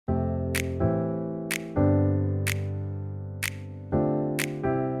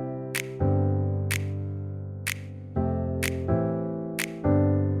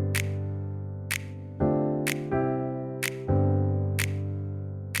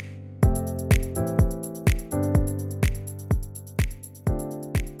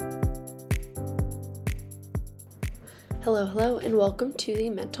Hello, hello, and welcome to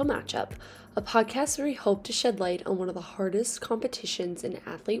the Mental Matchup, a podcast where we hope to shed light on one of the hardest competitions an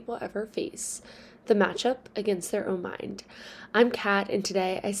athlete will ever face, the matchup against their own mind. I'm Kat, and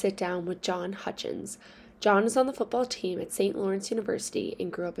today I sit down with John Hutchins. John is on the football team at St. Lawrence University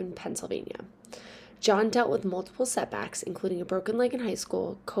and grew up in Pennsylvania. John dealt with multiple setbacks, including a broken leg in high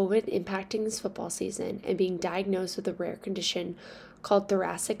school, COVID impacting his football season, and being diagnosed with a rare condition called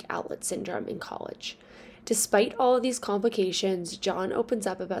Thoracic Outlet Syndrome in college. Despite all of these complications, John opens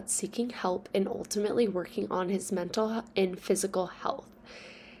up about seeking help and ultimately working on his mental and physical health.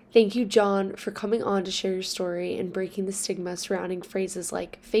 Thank you, John, for coming on to share your story and breaking the stigma surrounding phrases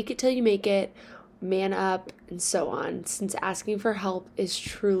like fake it till you make it, man up, and so on, since asking for help is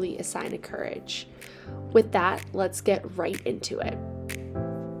truly a sign of courage. With that, let's get right into it.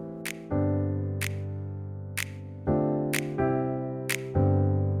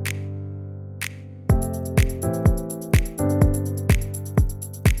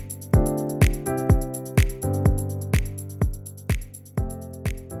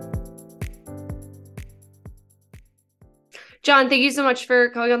 John, thank you so much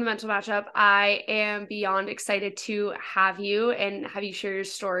for coming on the Mental Matchup. I am beyond excited to have you and have you share your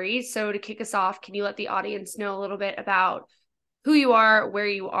story. So to kick us off, can you let the audience know a little bit about who you are, where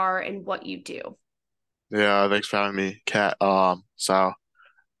you are, and what you do? Yeah, thanks for having me, Kat. So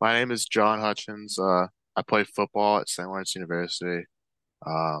my name is John Hutchins. I play football at St. Lawrence University.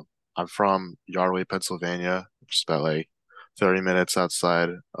 I'm from Yardley, Pennsylvania, which is about like 30 minutes outside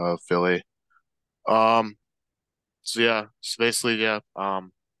of Philly. Um, so basically, yeah,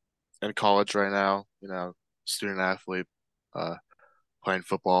 in college right now, student athlete, uh, playing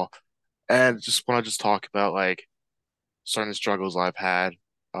football, and just want to just talk about like certain struggles I've had,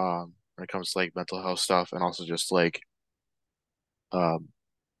 when it comes to like mental health stuff, and also just like um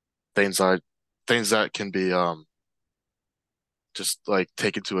things I things that can be just like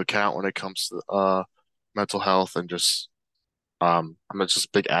take into account when it comes to mental health and just I'm just a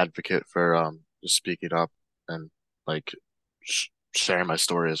big advocate for just speaking up and like sharing my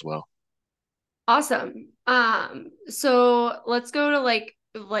story as well. Awesome. So let's go to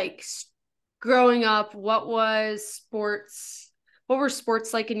growing up. What were sports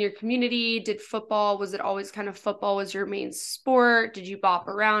like in your community? Was it always kind of football was your main sport? Did you bop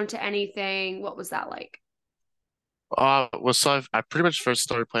around to anything? What was that like? I pretty much first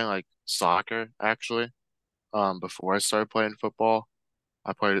started playing like soccer actually. Before I started playing football,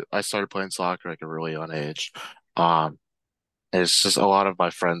 I started playing soccer like a really young age. Um, and it's just a lot of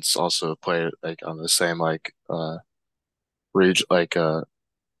my friends also play like on the same regional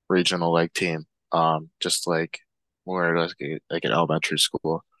like team. Just like more like an elementary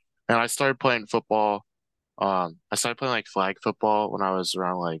school. And I started playing football. I started playing like flag football when I was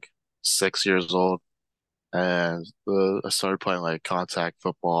around like 6 years old. And I started playing like contact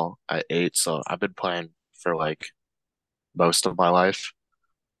football at 8. So I've been playing for like most of my life.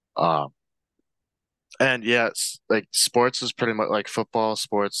 Um, and yeah, like sports is pretty much like football,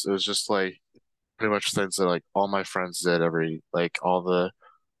 sports. It was just like pretty much things that like all my friends did all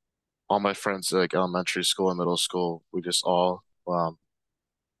my friends like elementary school and middle school. We just all a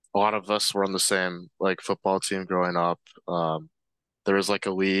lot of us were on the same like football team growing up. There was like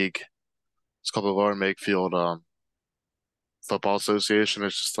a league. It's called the Lower Makefield Football Association.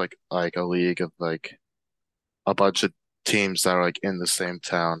 It's just like a league of like a bunch of teams that are like in the same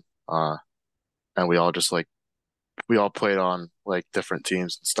town. And we all played on like different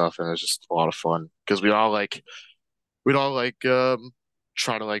teams and stuff, and it was just a lot of fun because we'd all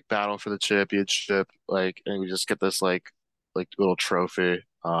try to like battle for the championship, like, and we just get this like little trophy.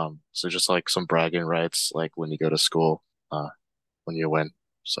 So just like some bragging rights, like when you go to school, when you win.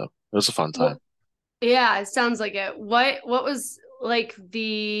 So it was a fun time. Well, yeah, it sounds like it. What was like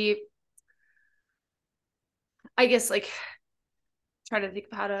the I guess like try to think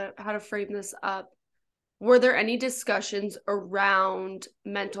of how to frame this up. Were there any discussions around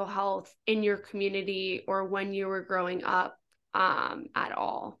mental health in your community or when you were growing up at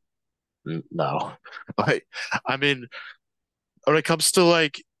all? No, like, I mean, when it comes to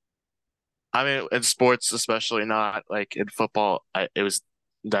like, I mean, in sports, especially not like in football, it was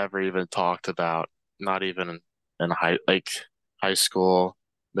never even talked about. Not even in high school,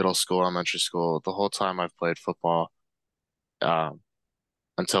 middle school, elementary school. The whole time I've played football, um,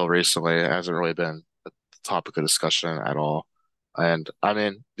 until recently, it hasn't really been a topic of discussion at all. And I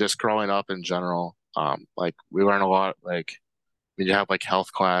mean, just growing up in general, like we learn a lot. Like you have like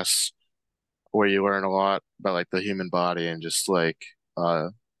health class where you learn a lot about like the human body and just like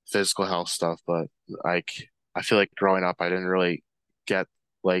physical health stuff. But like I feel like growing up, I didn't really get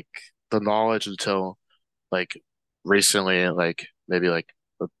like the knowledge until like recently, like maybe like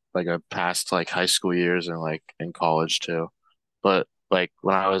a past like high school years and like in college too. But like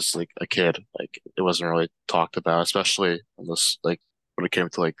when I was like a kid, like it wasn't really talked about, especially in this like when it came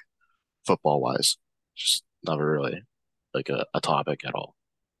to like football wise. Just never really like a topic at all.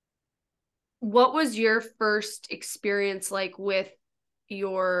 What was your first experience like with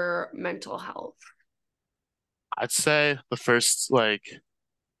your mental health? I'd say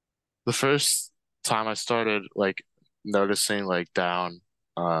the first time I started like noticing like down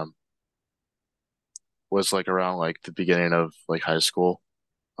um was like around like the beginning of like high school.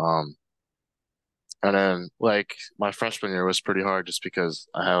 Um and then like my freshman year was pretty hard just because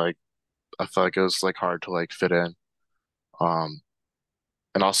I felt like it was like hard to like fit in. Um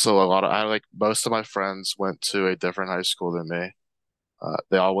and also a lot of I like most of my friends went to a different high school than me.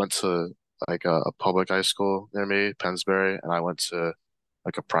 They all went to like a public high school near me, Pennsbury, and I went to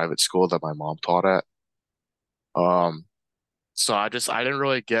like a private school that my mom taught at. Um so I didn't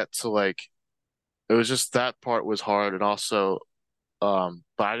really get to like it was just that part was hard and also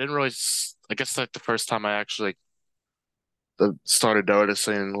but I didn't really I guess like the first time I actually started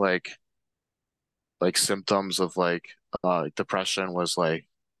noticing like symptoms of depression was like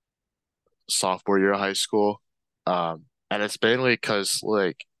sophomore year of high school. And it's mainly because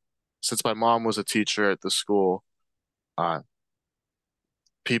like since my mom was a teacher at the school, uh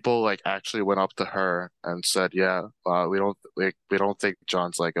people like actually went up to her and said, "Yeah, we don't think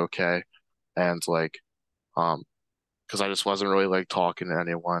John's like okay," and like um because I just wasn't really like talking to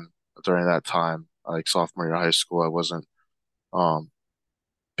anyone during that time, like sophomore year of high school. I wasn't um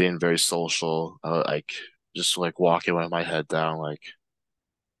being very social, like just like walking with my head down, like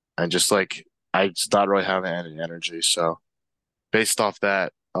and just like I just not really having any energy. So based off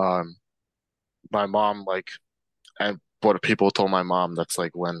that, my mom like and what people told my mom, that's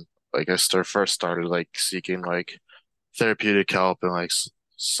like when like first started like seeking like therapeutic help and like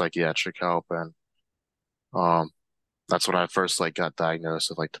psychiatric help, and um that's when I first like got diagnosed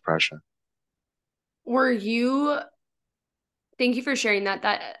with like depression. Were you, thank you for sharing that.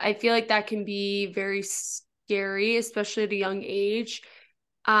 That I feel like that can be very scary, especially at a young age.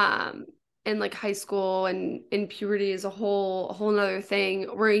 Um, and like high school and in puberty is a whole nother thing.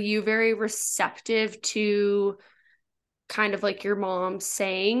 Were you very receptive to kind of like your mom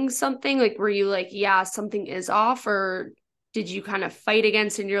saying something? Like, were you like, yeah, something is off, or did you kind of fight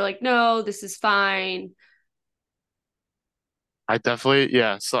against it and you're like, no, this is fine? I definitely,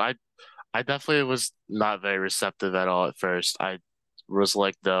 yeah. I definitely was not very receptive at all at first. I was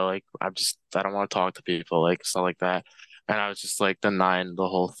like, no, like I don't want to talk to people, like stuff like that. And I was just like denying the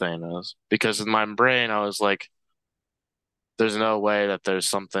whole thing. Because in my brain, I was like, there's no way that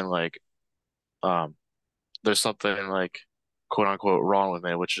um, there's something like quote unquote wrong with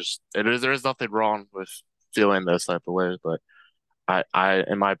me, which is there is nothing wrong with feeling those type of ways, but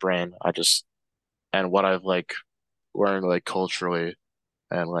in my brain, I just and what I've like learned like culturally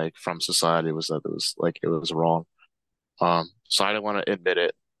and like from society was that it was wrong. So I didn't want to admit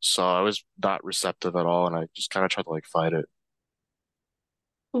it. So I was not receptive at all, and I just kind of tried to like fight it.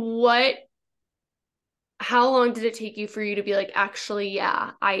 What, how long did it take you for you to be like, actually,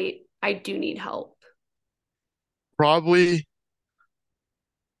 yeah, I do need help? Probably,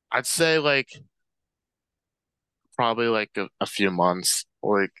 I'd say like probably like a few months.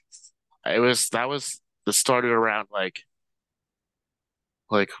 Like it was that was the started around like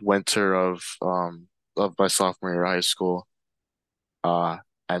winter of my sophomore year of high school. Uh,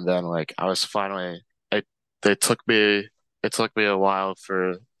 and then like I was finally it they it took me a while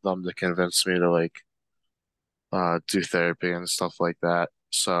for them to convince me to like do therapy and stuff like that.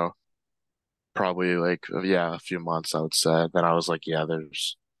 So probably like yeah, a few months I would say. Then I was like, yeah,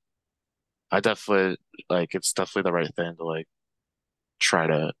 I definitely like it's definitely the right thing to like try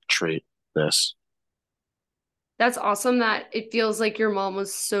to treat this. That's awesome that it feels like your mom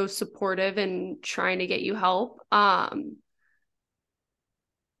was so supportive and trying to get you help.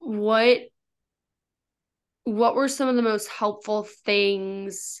 What what were some of the most helpful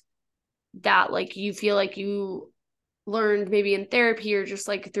things that like you feel like you learned maybe in therapy or just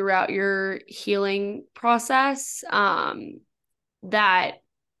like throughout your healing process, that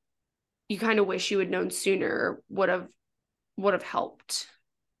you kind of wish you had known sooner or would have helped,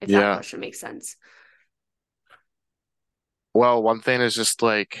 if that Yeah. question makes sense? Well, one thing is just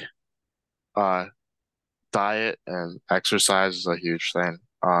like uh diet and exercise is a huge thing.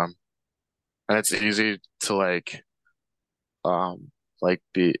 And it's easy to um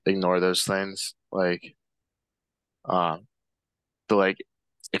be ignore those things. Um to like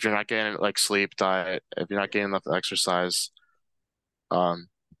if you're not getting like sleep, diet, if you're not getting enough exercise, um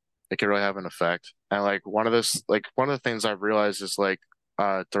it can really have an effect. And like one of the things I've realized is like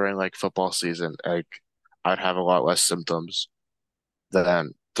during like football season, like I'd have a lot less symptoms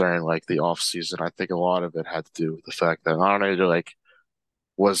than during like the off season. I think a lot of it had to do with the fact that not only like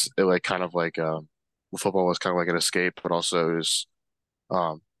was it like kind of like football was kind of like an escape, but also it was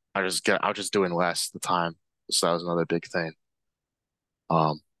um I was just doing less at the time. So that was another big thing.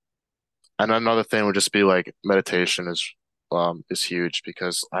 Um and another thing would just be like meditation is huge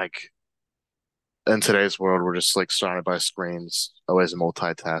because like in today's world we're just like surrounded by screens, always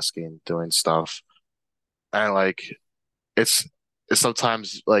multitasking, doing stuff. And like it's it's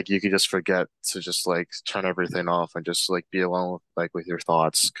sometimes like you could just forget to just like turn everything off and just like be alone like with your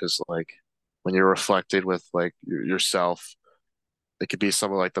thoughts because like when you're reflected with like yourself, it could be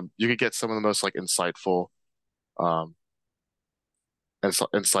some of like the you could get some of the most like um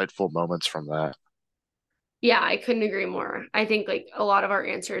insightful moments from that. Yeah, I couldn't agree more. I think like a lot of our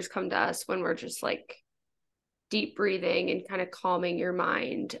answers come to us when we're just like deep breathing and kind of calming your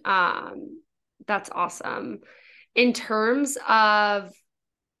mind. That's awesome. In terms of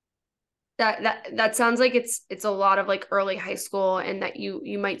that sounds like it's a lot of like early high school and that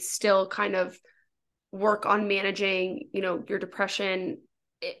you might still kind of work on managing, your depression.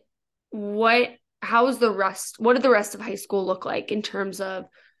 It, what how's the rest what did the rest of high school look like in terms of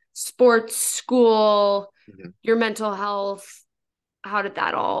sports, school, Mhm. your mental health? How did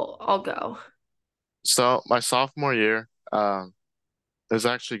that all go? So my sophomore year, it was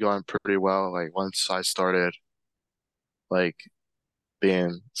actually going pretty well. Like once I started like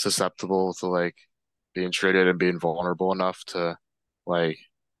being susceptible to like being treated and being vulnerable enough to like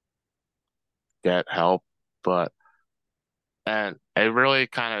get help. But and it really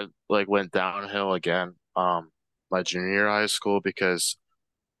kind of like went downhill again my junior year of high school because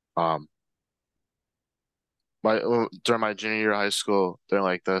um my during my junior year of high school during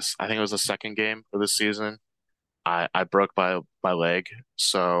like this I think it was the second game of the season I broke my leg,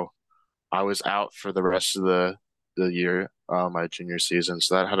 so I was out for the rest of the year my junior season,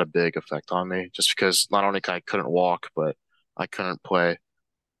 so that had a big effect on me just because not only I couldn't walk but I couldn't play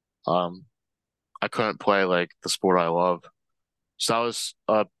um I couldn't play like the sport I love. So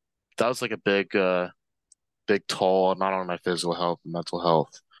that was like a big toll on not only my physical health and mental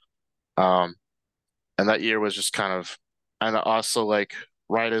health. Um, and that year was just kind of, and also like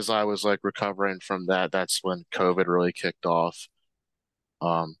right as I was like recovering from that, that's when COVID really kicked off.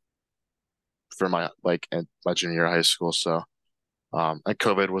 Um, for my like in my junior year of high school. So, and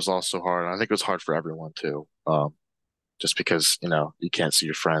COVID was also hard. I think it was hard for everyone too. Just because, you can't see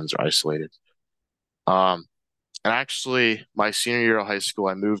your friends or isolated. Um, and actually my senior year of high school,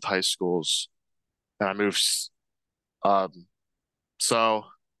 I moved high schools and I moved, um, so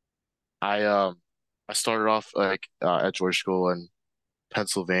I I started off like at George School in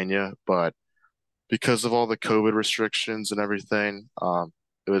Pennsylvania, but because of all the COVID restrictions and everything,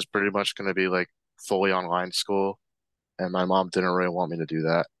 it was pretty much going to be like fully online school, and my mom didn't really want me to do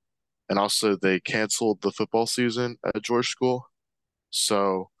that. And also, they canceled the football season at George School,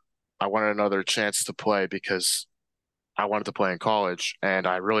 so I wanted another chance to play because I wanted to play in college, and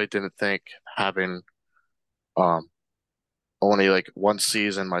I really didn't think having um only like one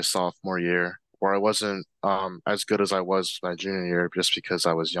season my sophomore year where I wasn't as good as I was my junior year just because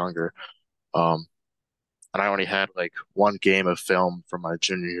I was younger. Um and I only had like one game of film from my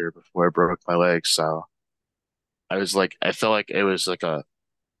junior year before I broke my leg. So I felt like it was like a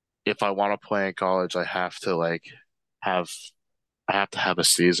if I want to play in college, have I have to have a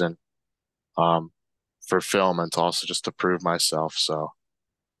season um for film and to also just to prove myself. So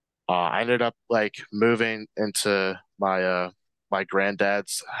I ended up like moving into my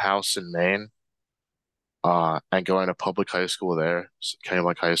granddad's house in Maine and going to public high school there,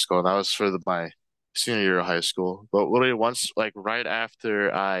 Kennebunk High School. And that was for my senior year of high school. But literally once, like right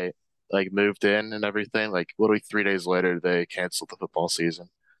after I like moved in and everything, like literally 3 days later, they canceled the football season.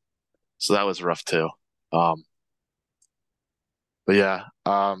 So that was rough too. Um, but yeah,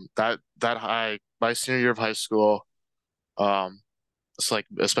 my senior year of high school, um, it's like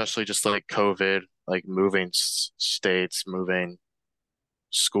especially just like COVID, like moving states, moving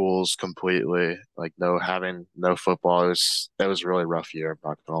schools completely, like no having no football. That was a really rough year, I'm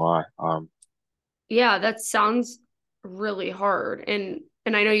not gonna lie. Yeah, that sounds really hard. And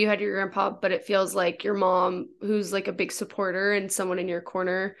I know you had your grandpa, but it feels like your mom, who's like a big supporter and someone in your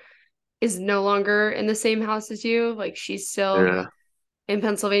corner, is no longer in the same house as you. Like she's still Yeah. in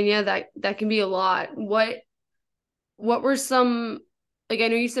Pennsylvania. That can be a lot. What were some, like I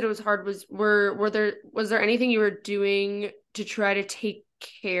know you said it was hard, was there anything you were doing to try to take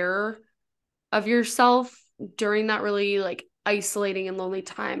care of yourself during that really like isolating and lonely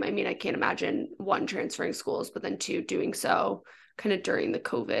time. I mean, I can't imagine one transferring schools, but then two doing so kind of during the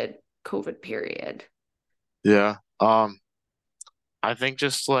COVID period. Yeah. I think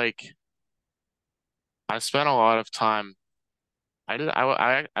just like I spent a lot of time. I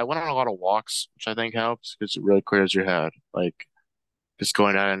went on a lot of walks, which I think helps because it really clears your head. Like just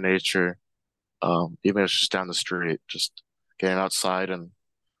going out in nature, even if it's just down the street, just getting outside and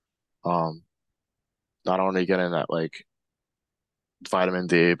um not only getting that like vitamin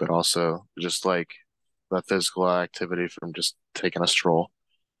D, but also just like the physical activity from just taking a stroll.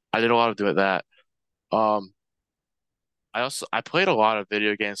 I did a lot of doing that. Um, I played a lot of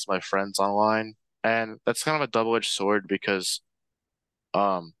video games with my friends online, and that's kind of a double-edged sword because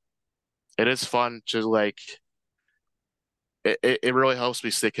um it is fun to like it really helps me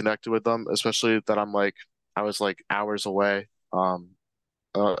stay connected with them, especially that I was like hours away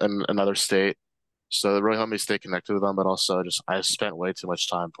in another state. So it really helped me stay connected with them, but also just I spent way too much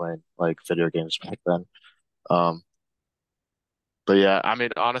time playing like video games back then. Um, but yeah, I mean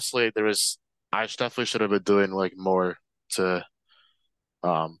honestly, I definitely should have been doing like more to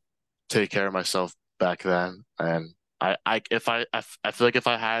um take care of myself back then. And I feel like if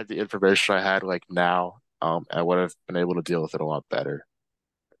I had the information I had like now, I would have been able to deal with it a lot better.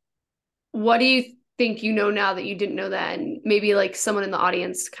 What do you think you know now that you didn't know then? Maybe like someone in the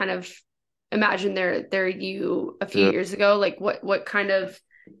audience kind of imagine they're you a few Yeah. years ago. Like what kind of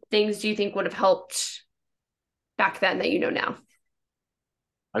things do you think would have helped back then that you know now?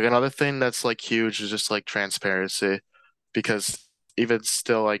 Like another thing that's like huge is just like transparency because even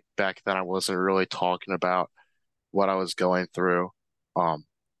still like back then I wasn't really talking about what I was going through. Um,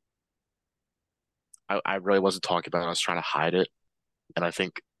 I really wasn't talking about it. I was trying to hide it. And I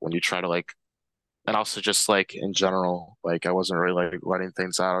think when you try to like, and also just like in general, like I wasn't really like letting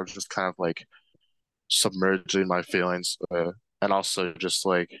things out. I was just kind of like submerging my feelings, and also just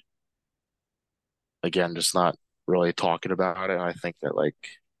like again, just not really talking about it. And I think that like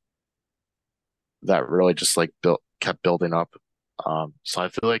that really just like built kept building up. So I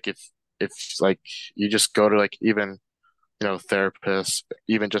feel like if like you just go to like even therapists,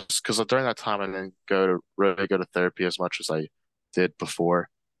 even just because during that time I didn't really go to therapy as much as I did before.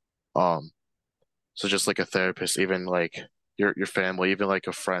 Um, so just like a therapist, even like your family, even like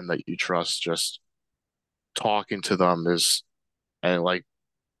a friend that you trust, just talking to them is and like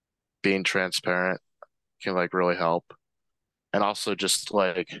being transparent can like really help. And also just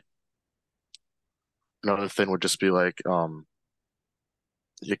like another thing would just be like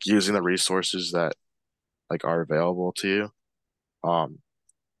using the resources that like are available to you.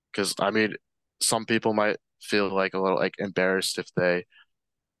 Because I mean, some people might feel like a little like embarrassed if they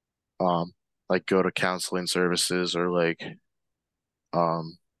um like go to counseling services or like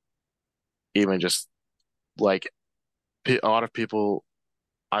um even just like a lot of people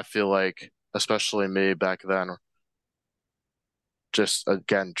I feel like especially me back then just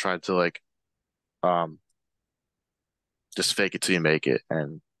again tried to like um just fake it till you make it.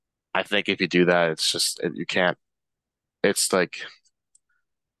 And I think if you do that you can't it's like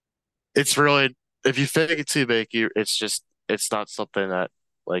it's really if you fake it till you make it it's not something that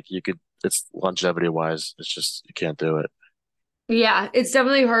like you could it's longevity wise it's just you can't do it. Yeah, it's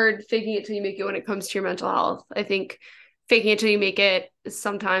definitely hard faking it till you make it when it comes to your mental health. I think faking it till you make it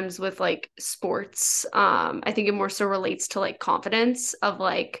sometimes with like sports. I think it more so relates to like confidence of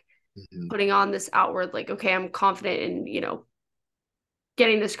like Mhm. putting on this outward, like, okay, I'm confident in,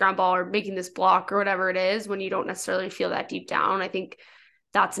 getting this ground ball or making this block or whatever it is when you don't necessarily feel that deep down. I think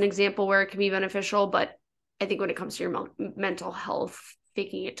that's an example where it can be beneficial. But I think when it comes to your mental health,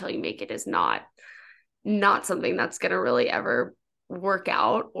 faking it till you make it is not something that's going to really ever work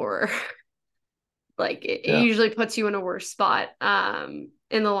out or like it Yeah. usually puts you in a worse spot in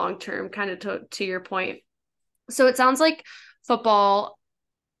the long term, kind of to your point. So it sounds like football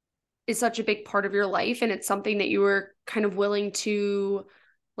is such a big part of your life and it's something that you were kind of willing to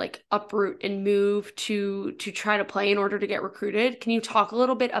like uproot and move to try to play in order to get recruited. Can you talk a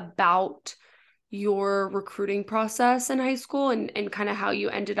little bit about your recruiting process in high school and kind of how you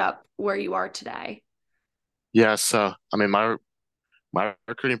ended up where you are today? Yeah, so I mean my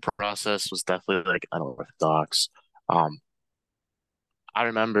recruiting process was definitely like unorthodox. Um I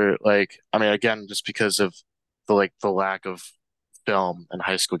remember like I mean again just because of the lack of film and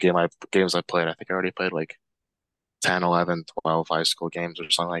high school games I played. I think I already played like 10, 11, 12 high school games or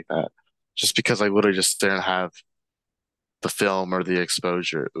something like that. Just because I literally just didn't have the film or the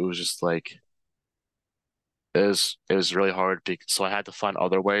exposure. It was just like it was really hard so I had to find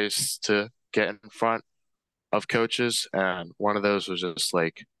other ways to get in front of coaches and one of those was just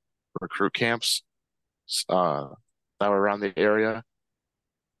like recruit camps. Uh that were around the area,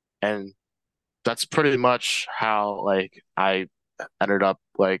 and that's pretty much how like I ended up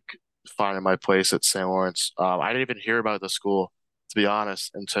like finding my place at St. Lawrence. I didn't even hear about the school, to be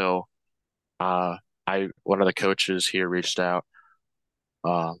honest, until uh, I one of the coaches here reached out,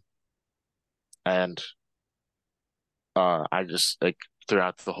 um, and I just like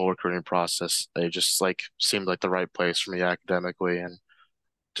throughout the whole recruiting process, they just like seemed like the right place for me academically and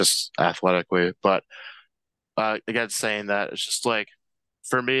just athletically. But again, saying that it's just like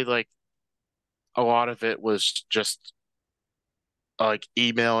for me, like a lot of it was just like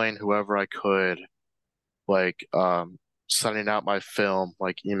emailing whoever I could, like sending out my film,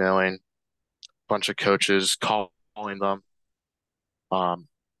 like emailing a bunch of coaches, calling them. Um,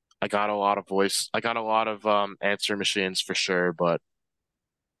 I got a lot of answer machines for sure, but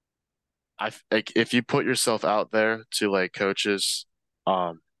like if you put yourself out there to like coaches,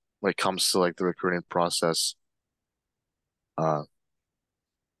 um, when it comes to like the recruiting process, uh,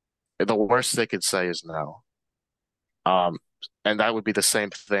 the worst they could say is no. Um, and that would be the same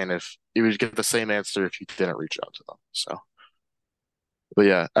thing if you would get the same answer if you didn't reach out to them. So, but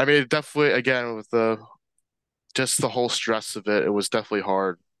yeah, I mean, definitely again with the just the whole stress of it, it was definitely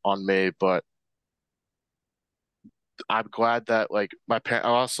hard on me, but I'm glad that like my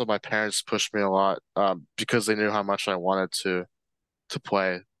parents pushed me a lot because they knew how much I wanted to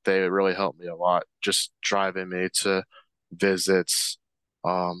play. They really helped me a lot, just driving me to visits,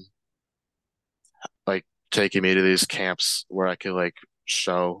 um, like taking me to these camps where I could like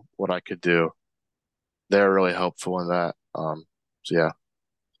show what I could do. They're really helpful in that. So yeah,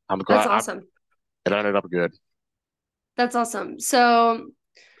 I'm That's glad awesome. it ended up good. That's awesome. So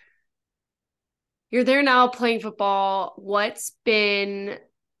you're there now playing football. What's been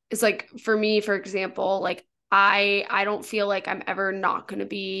it's like for me, for example, like I don't feel like I'm ever not going to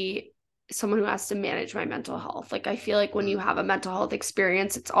be someone who has to manage my mental health. Like I feel like when you Mm. have a mental health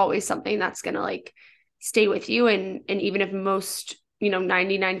experience, it's always something that's going to like stay with you and even if most,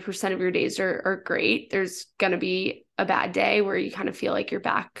 99% of your days are great, there's going to be a bad day where you kind of feel like you're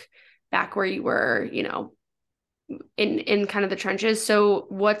back where you were, in kind of the trenches. So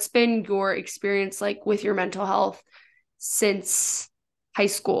what's been your experience like with your mental health since high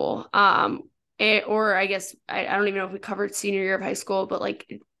school? Or I guess I don't even know if we covered senior year of high school, but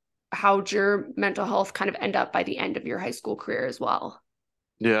like how'd your mental health kind of end up by the end of your high school career as well?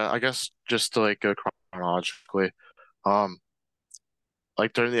 Yeah, I guess just to like go chronologically, um,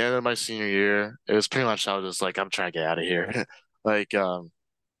 like during the end of my senior year, it was pretty much I was just like I'm trying to get out of here. Like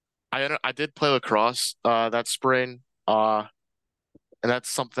I did play lacrosse that spring. And that's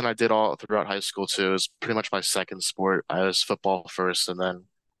something I did all throughout high school too. It was pretty much my second sport. I was football first and then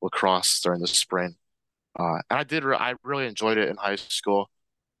lacrosse during the spring. And I really enjoyed it in high school.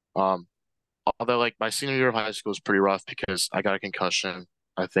 Um, although like my senior year of high school was pretty rough because I got a concussion,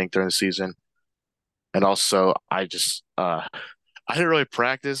 I think, during the season. And also I didn't really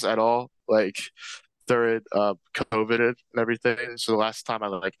practice at all, like during COVID and everything. So the last time I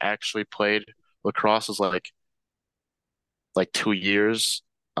like actually played lacrosse was like 2 years.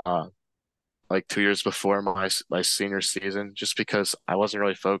 Uh, like 2 years before my senior season, just because I wasn't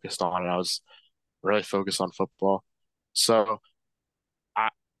really focused on it. I was really focused on football. So I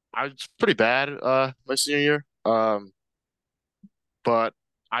I was pretty bad my senior year. But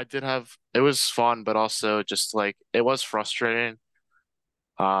I did have it was fun, but also just like it was frustrating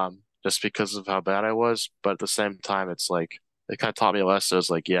just because of how bad I was. But at the same time, it's like it kind of taught me a lesson. It's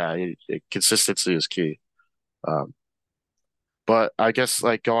like yeah, consistency is key. Um, but I guess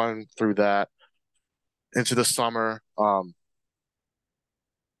like going through that into the summer,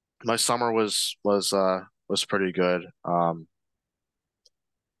 my summer was pretty good.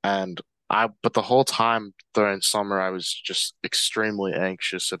 And but the whole time during summer, I was just extremely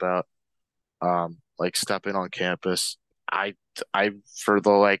anxious about like stepping on campus. I I for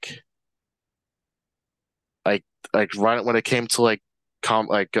the like right when it came to like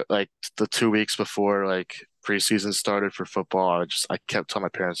like the 2 weeks before like preseason started for football, I kept telling my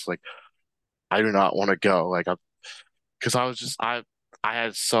parents like I do not want to go. Like I because I was just I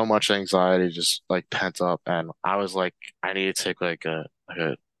had so much anxiety just like pent up, and I was like I need to take like a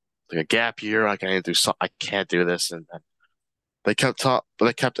gap year. Like I need to do something. I can't do this, and they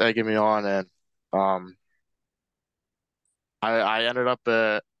kept egging me on, and um I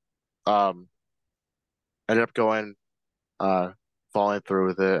um ended up going uh following through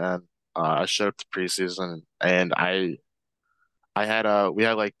with it, and I showed up to preseason, and I had we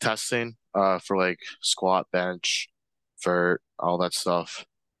had like testing for like squat, bench, for all that stuff,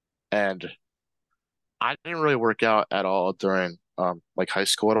 and I didn't really work out at all during like high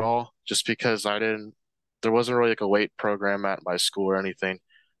school at all, just because I didn't. there wasn't really like a weight program at my school or anything.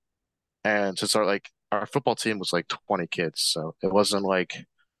 And to start like our football team was like 20 kids, so it wasn't like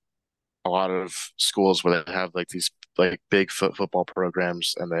a lot of schools where they have like these like big football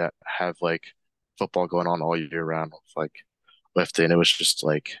programs and they have like football going on all year round with like lifting. It was just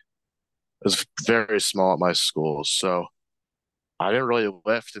like it was very small at my school, so I didn't really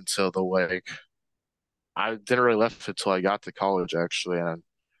lift until the like I didn't really lift until I got to college actually, and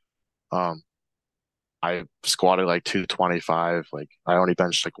um I squatted like 225, like I only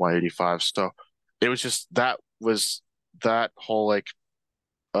benched like 185, so it was just that whole like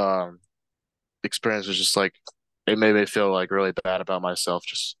um experience was just like it made me feel like really bad about myself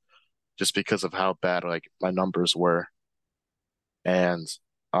just because of how bad like my numbers were. And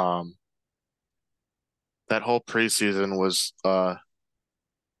um that whole preseason was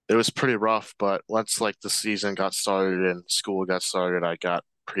it was pretty rough, but once like the season got started and school got started, I got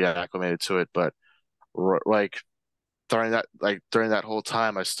pre-acclimated to it. But like during that whole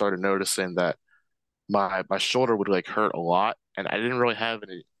time, I started noticing that my shoulder would like hurt a lot, and I didn't really have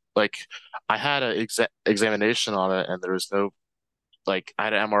any like I had an examination on it, and there was no like I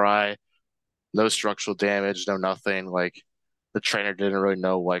had an MRI, no structural damage, no nothing. Like the trainer didn't really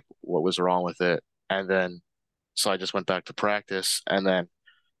know like what was wrong with it. And then so I just went back to practice and then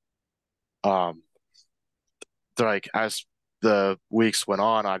um like as the weeks went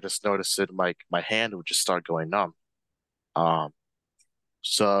on, I just noticed it like my hand would just start going numb. Um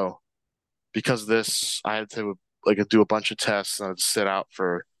so because of this I had to like do a bunch of tests and I'd sit out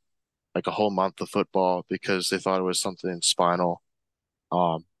for like a whole month of football because they thought it was something spinal.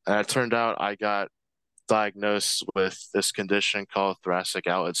 And it turned out I got diagnosed with this condition called thoracic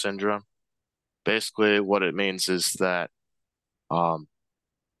outlet syndrome. Basically, what it means is that um,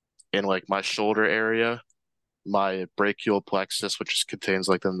 in like my shoulder area, my brachial plexus, which contains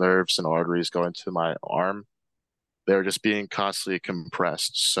like the nerves and arteries going to my arm, they're just being constantly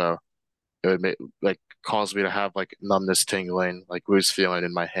compressed. So it would make like cause me to have like numbness, tingling, like loose feeling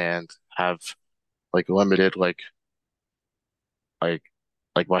in my hand, have like limited like like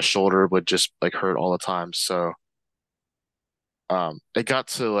my shoulder would just like hurt all the time. So it got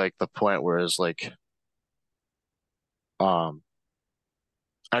to like the point where it's like um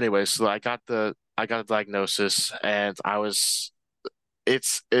anyway, so I got the diagnosis and I was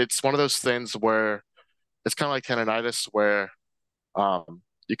it's one of those things where it's kind of like tendonitis where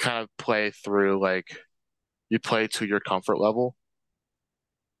you kind of play through like you play to your comfort level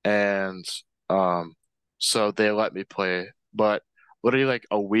and um so they let me play, but literally like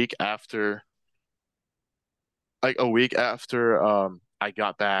a week after I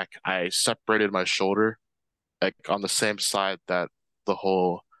got back, I separated my shoulder like on the same side that the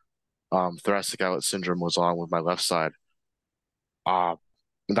whole thoracic outlet syndrome was on with my left side. Uh,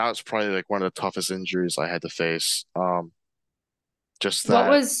 and that was probably like one of the toughest injuries I had to face. Just What that,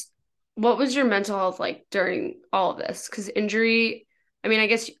 was what was your mental health like during all of this? Because injury, I mean, I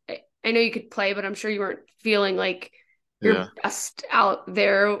guess I know you could play, but I'm sure you weren't feeling like yeah. your best out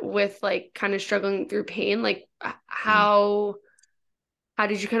there with like kind of struggling through pain. Like Mm. how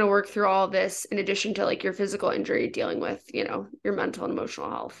did you kind of work through all of this in addition to like your physical injury dealing with, your mental and emotional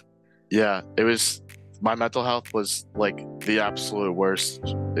health? Yeah, my mental health was like the absolute worst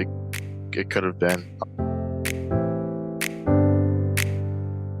it could have been.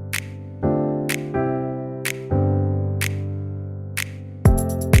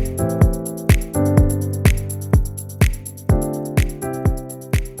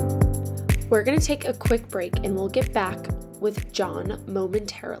 We're going to take a quick break and we'll get back with John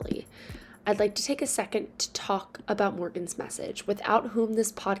momentarily. I'd like to take a second to talk about Morgan's message, without whom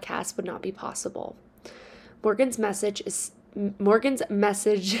this podcast would not be possible. Morgan's message's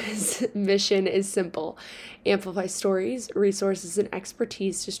mission is simple: amplify stories, resources, and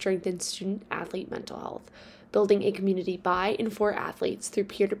expertise to strengthen student athlete mental health, building a community by and for athletes through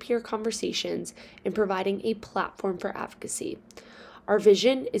peer-to-peer conversations, and providing a platform for advocacy. Our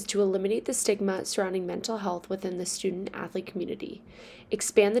vision is to eliminate the stigma surrounding mental health within the student athlete community,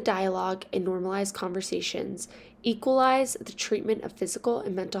 expand the dialogue and normalize conversations, equalize the treatment of physical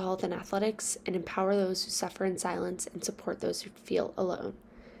and mental health in athletics, and empower those who suffer in silence and support those who feel alone.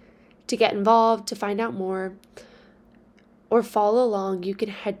 To get involved, to find out more, or follow along, you can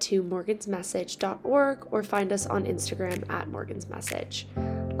head to morgansmessage.org or find us on Instagram at morgansmessage.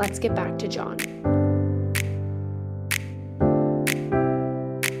 Let's get back to John.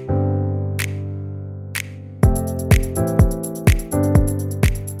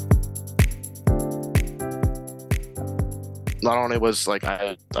 Not only was like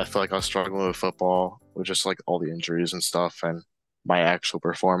I feel like I was struggling with football with just like all the injuries and stuff and my actual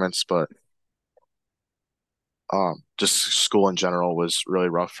performance, but Just school in general was really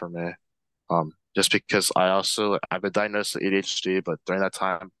rough for me. Just because I've been diagnosed with ADHD, but during that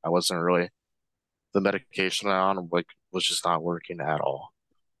time I wasn't really the medication on like was just not working at all.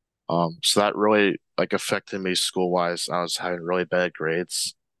 So that really like affected me school wise. I was having really bad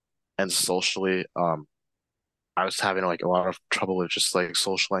grades and socially, I was having like a lot of trouble with just like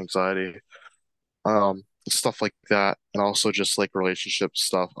social anxiety, stuff like that, and also just like relationship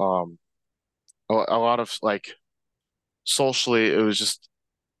stuff. A lot of like socially, it was just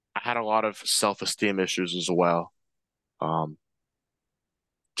I had a lot of self-esteem issues as well. Um,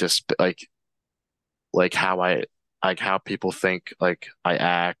 just like how I like how people think like I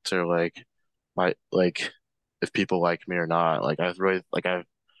act or my like if people like me or not. Like I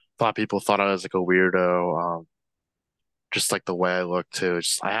thought people thought I was like a weirdo. Just like the way I looked too.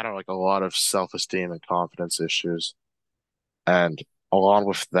 I had like a lot of self-esteem and confidence issues. And along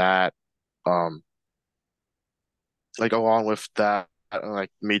with that, um, along with that,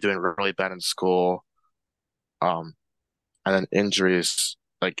 like me doing really bad in school, um, and then injuries,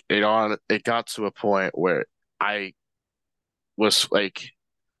 it got to a point where I was like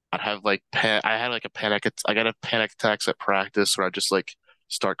I had like a I got a panic attacks at practice where I just like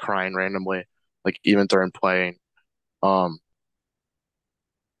start crying randomly, like even during playing. Um,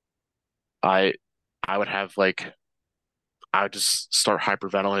 I I would have like I would just start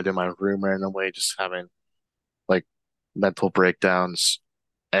hyperventilating in my room randomly, just having like mental breakdowns,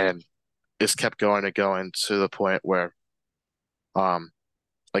 and this kept going and going to the point where um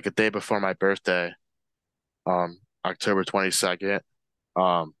like a day before my birthday, October 22nd,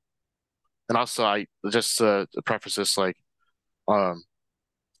 um and also I just to preface this um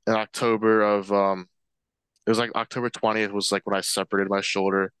in October of it was like October 20th was like when I separated my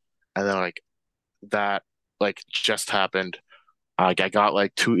shoulder, and then like that like just happened. I got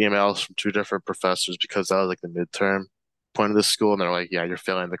like two emails from two different professors because that was like the midterm point of the school, and they're like, "Yeah, you're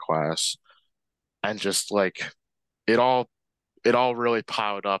failing the class," and just like it all it all really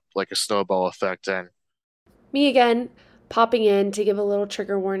piled up like a snowball effect. And Me again, popping in to give a little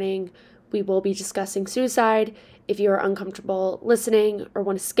trigger warning. We will be discussing suicide. If you are uncomfortable listening or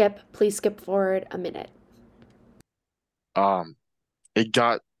want to skip, please skip forward a minute. um, it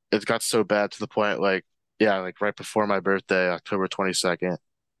got it got so bad to the point like yeah, like right before my birthday, October 22nd,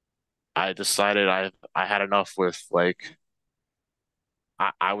 I decided I had enough with like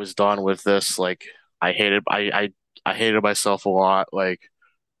I was done with this. Like I hated myself a lot. Like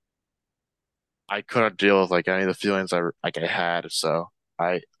I couldn't deal with like any of the feelings I had. So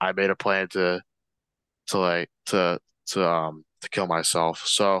I made a plan to like to kill myself.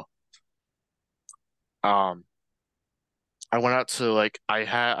 So um I went out to like I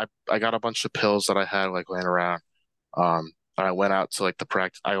got a bunch of pills that I had like laying around. And I went out to like the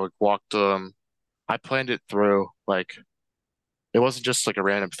practice. I like walked I planned it through. Like it wasn't just like a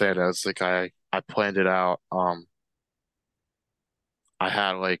random thing. It was like I planned it out. I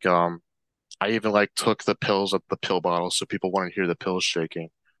had I even like took the pills at the pill bottle so people wouldn't hear the pills shaking.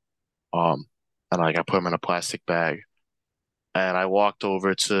 Um, and like I put them in a plastic bag, and I walked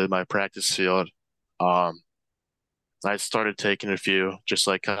over to my practice field. Um, I started taking a few, just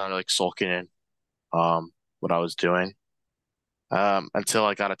like kind of like sulking in what I was doing. Until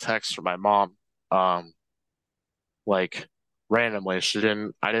I got a text from my mom. Um, like randomly,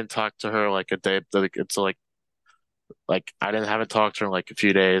 I didn't talk to her like a day like until like I didn't haven't talked to her in like a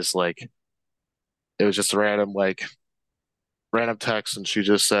few days. Like it was just a random text, and she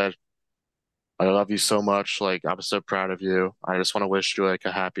just said, "I love you so much. Like I'm so proud of you. I just want to wish you like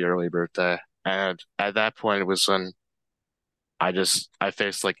a happy early birthday." And at that point, it was when I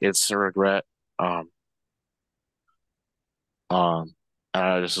faced like instant regret. Um, um, and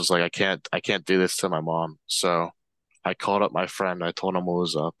I just was like, I can't do this to my mom. So I called up my friend. I told him what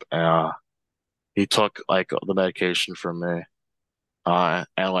was up. He took like the medication from me.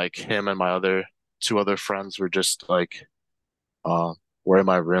 And like him and my other two other friends were just like, uh, were in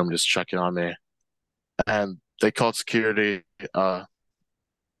my room just checking on me. And they called security,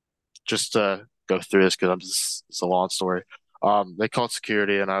 just to go through this because it's a long story. They called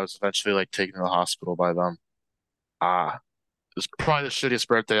security and I was eventually like taken to the hospital by them. It was probably the shittiest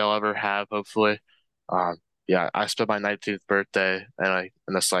birthday I'll ever have, hopefully. Um, yeah, I spent my 19th birthday in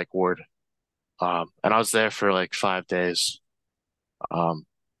the psych ward. And I was there for like 5 days. Um,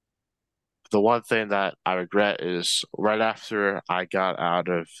 the one thing that I regret is right after I got out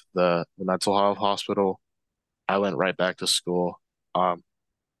of the mental health hospital, I went right back to school, um,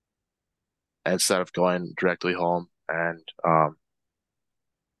 instead of going directly home. And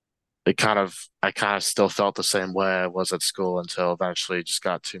I kind of still felt the same way I was at school until eventually it just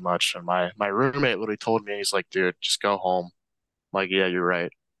got too much. And my roommate literally told me, he's like, dude, just go home. I'm like, yeah, you're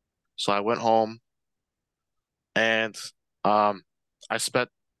right. So I went home and um I spent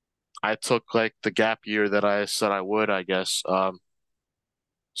I took like the gap year that I said I would, I guess.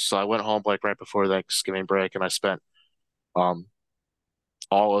 So I went home like right before Thanksgiving break and I spent um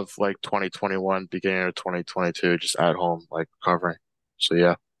all of like 2021, beginning of 2022, just at home, like recovering. So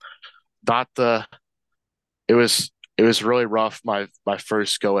yeah, not the it was really rough my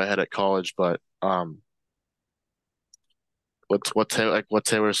first go ahead at college, but what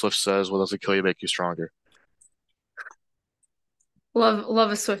Taylor Swift says, what doesn't kill you make you stronger.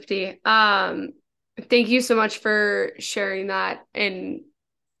 Love a Swiftie. Thank you so much for sharing that and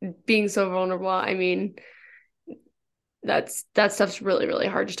being so vulnerable. I mean, that stuff's really, really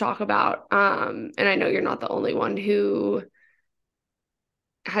hard to talk about. And I know you're not the only one who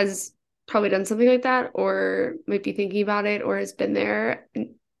has probably done something like that or might be thinking about it or has been there.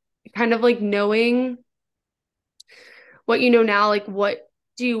 Kind of like knowing what you know now, like what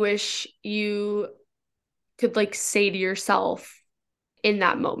do you wish you could like say to yourself in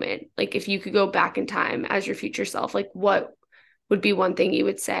that moment? Like if you could go back in time as your future self, like what would be one thing you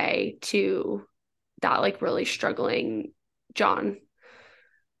would say to that like really struggling John?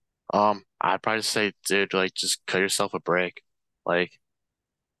 I'd probably say, dude, like just cut yourself a break. Like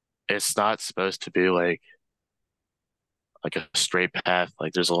it's not supposed to be like a straight path.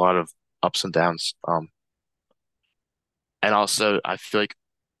 Like there's a lot of ups and downs. And also I feel like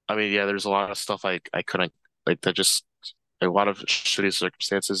I mean, yeah, there's a lot of stuff I couldn't like that just a lot of shitty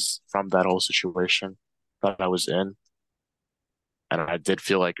circumstances from that whole situation that I was in. And I did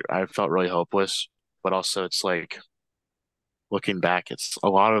feel like I felt really hopeless, but also it's like looking back, it's a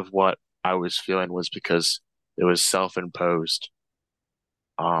lot of what I was feeling was because it was self-imposed.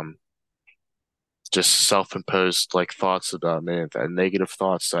 Um, just self-imposed like thoughts about me and negative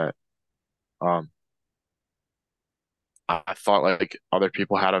thoughts that um I thought like other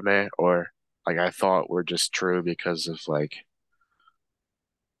people had of me or like I thought were just true because of like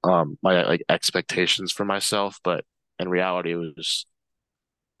my like expectations for myself, but in reality it was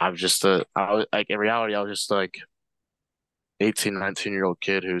I'm just a I was like in reality I was just like 18, 19-year-old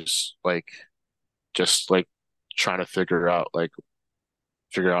kid who's like just like trying to figure out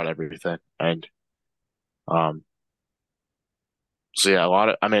everything. And um so yeah, a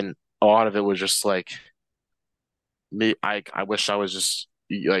lot of it was just like me I wish I was just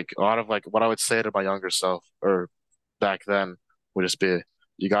like a lot of like what I would say to my younger self or back then would just be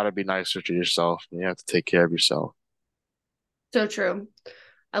you got to be nicer to yourself and you have to take care of yourself. So true.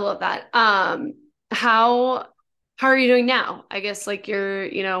 I love that. How how are you doing now? I guess like you're,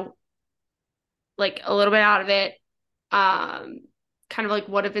 like a little bit out of it. Um, Kind of like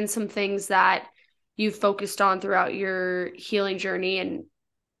what have been some things that you've focused on throughout your healing journey Mm.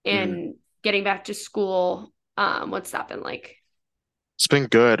 and getting back to school? What's that been like? It's been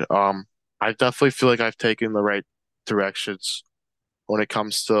good. I definitely feel like I've taken the right directions when it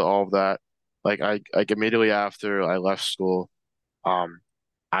comes to all of that. Like immediately after I left school, um,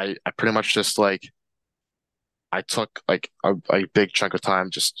 I pretty much just like I took like a big chunk of time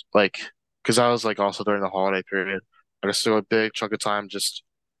just like because I was like also during the holiday period. I just took a big chunk of time just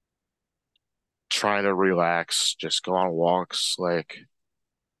trying to relax, just go on walks, like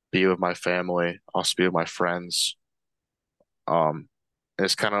be with my family, also be with my friends. And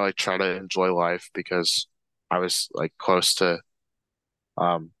it's kind of like try to enjoy life because I was like close to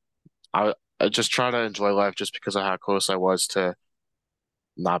um I just try to enjoy life just because of how close I was to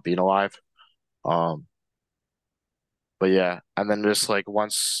not being alive. Um, but yeah, and then just like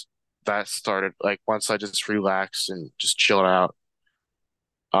once that started, like once I just relaxed and just chilled out.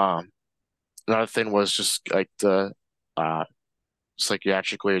 Um, another thing was just like the uh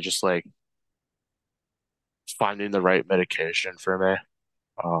psychiatrically just like finding the right medication for me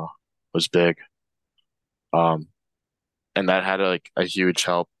uh was big. Um, and that had like a huge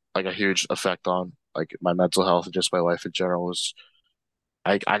help, like a huge effect on like my mental health and just my life in general. Was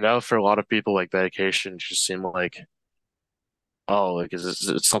I know for a lot of people like medication just seem like oh like is this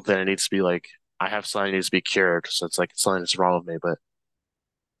it's something that needs to be like I have something that needs to be cured, so it's like something that's wrong with me. But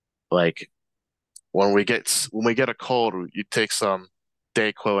like when we get a cold, you take some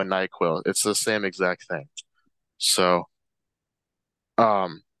Dayquil and NyQuil. It's the same exact thing. So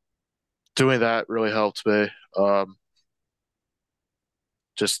um doing that really helped me.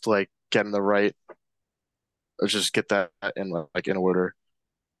 Just like getting the right just get that in like in order.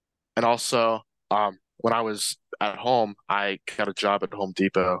 And also when I was at home, I got a job at Home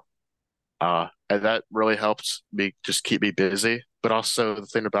Depot. and that really helped me just keep me busy. But also the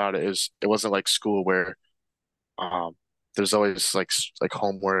thing about it is it wasn't like school where um there's always like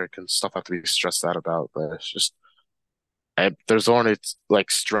homework and stuff I have to be stressed out about. But it's just there's only like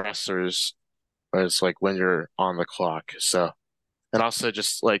stressors as like when you're on the clock. So and also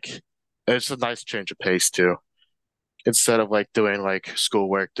just like it's a nice change of pace too. Instead of like doing like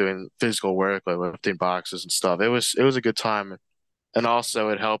schoolwork, doing physical work, like lifting boxes and stuff. It was a good time. And also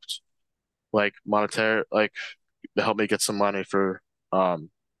it helped like monetary like it helped me get some money um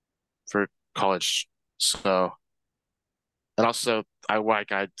for college. So and also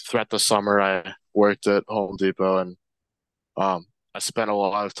I throughout the summer I worked at Home Depot and I spent a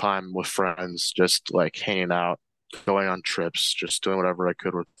lot of time with friends just like hanging out, going on trips, just doing whatever I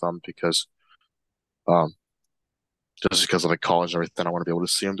could with them because um just because of like college and everything, I want to be able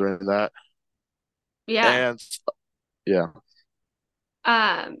to see them during that. Yeah. And yeah,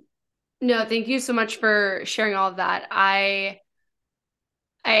 Um, no, thank you so much for sharing all of that.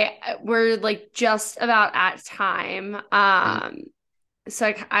 We're like just about at time. mm,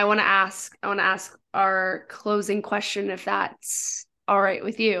 So I want to ask our closing question if that's all right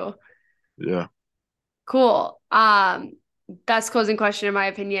with you. yeah. Cool. Best closing question in my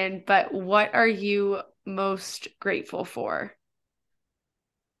opinion, but what are you most grateful for?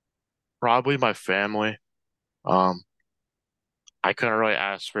 Probably my family. Um, I couldn't really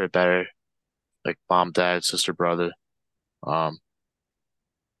ask for it better. Like mom, dad, sister, brother. Um,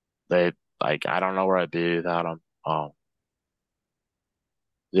 they like I don't know where I'd be without them.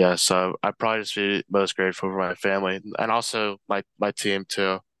 Yeah, so I'd probably just be most grateful for my family and also my team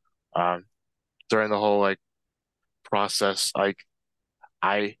too. Um, during the whole like process, like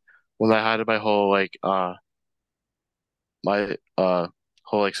I when I had my whole my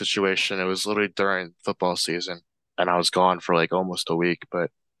whole like situation, it was literally during football season, and I was gone for like almost a week.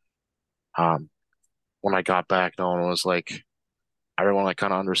 But um, when I got back, no one was like everyone like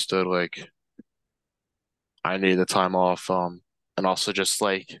kind of understood like I needed the time off. And also just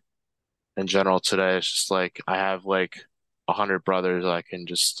like in general today, it's just like I have like 100 brothers I can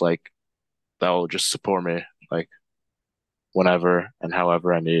just like that will just support me like whenever and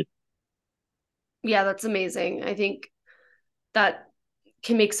however I need. Yeah, that's amazing. I think that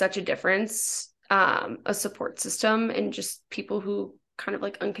can make such a difference. A support system and just people who kind of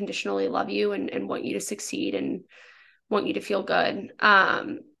like unconditionally love you and want you to succeed and want you to feel good.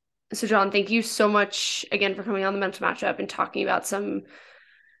 So John, thank you so much again for coming on the mental matchup and talking about some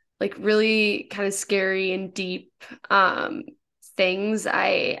like really kind of scary and deep um things.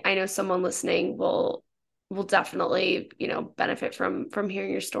 I know someone listening will definitely, benefit from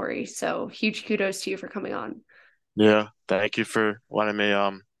hearing your story. So huge kudos to you for coming on. Yeah, thank you for letting me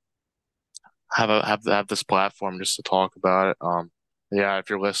have this platform just to talk about it. Yeah, if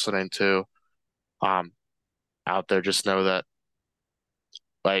you're listening to um out there, just know that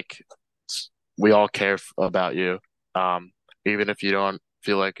like we all care about you. Even if you don't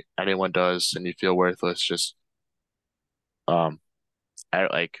feel like anyone does and you feel worthless, just um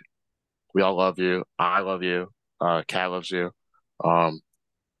like we all love you. I love you. Kat loves you. Um,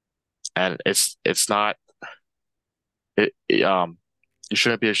 and it's not it, you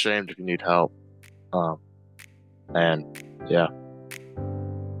shouldn't be ashamed if you need help. Um, and yeah.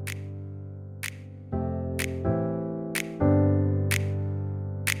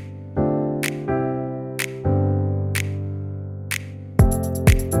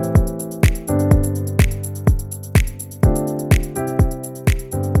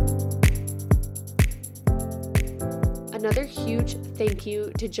 Another huge thank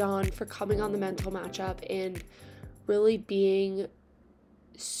you to John for coming on the mental matchup and really being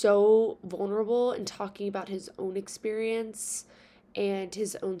so vulnerable and talking about his own experience and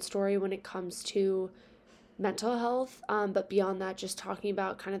his own story when it comes to mental health. But beyond that, just talking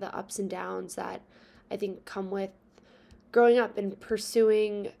about kind of the ups and downs that I think come with growing up and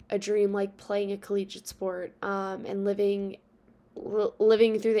pursuing a dream like playing a collegiate sport, and living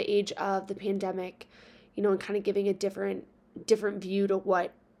through the age of the pandemic, and kind of giving a different view to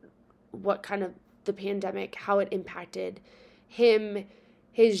what kind of the pandemic, how it impacted him,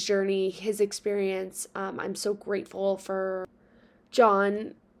 his journey, his experience. I'm so grateful for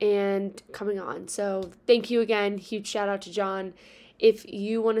John and coming on. So thank you again. Huge shout out to John. If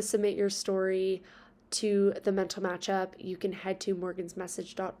you want to submit your story to the mental matchup, you can head to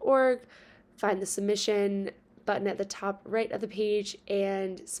morgansmessage.org, find the submission button at the top right of the page,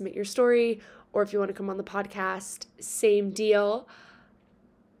 and submit your story. Or if you want to come on the podcast, same deal.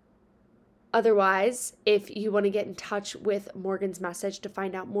 Otherwise, if you want to get in touch with Morgan's Message to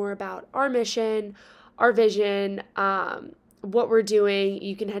find out more about our mission, our vision, what we're doing,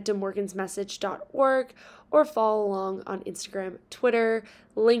 you can head to morgansmessage.org or follow along on Instagram, Twitter,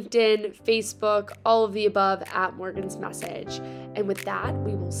 LinkedIn, Facebook, all of the above at Morgan's Message. And with that,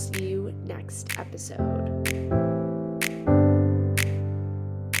 we will see you next episode.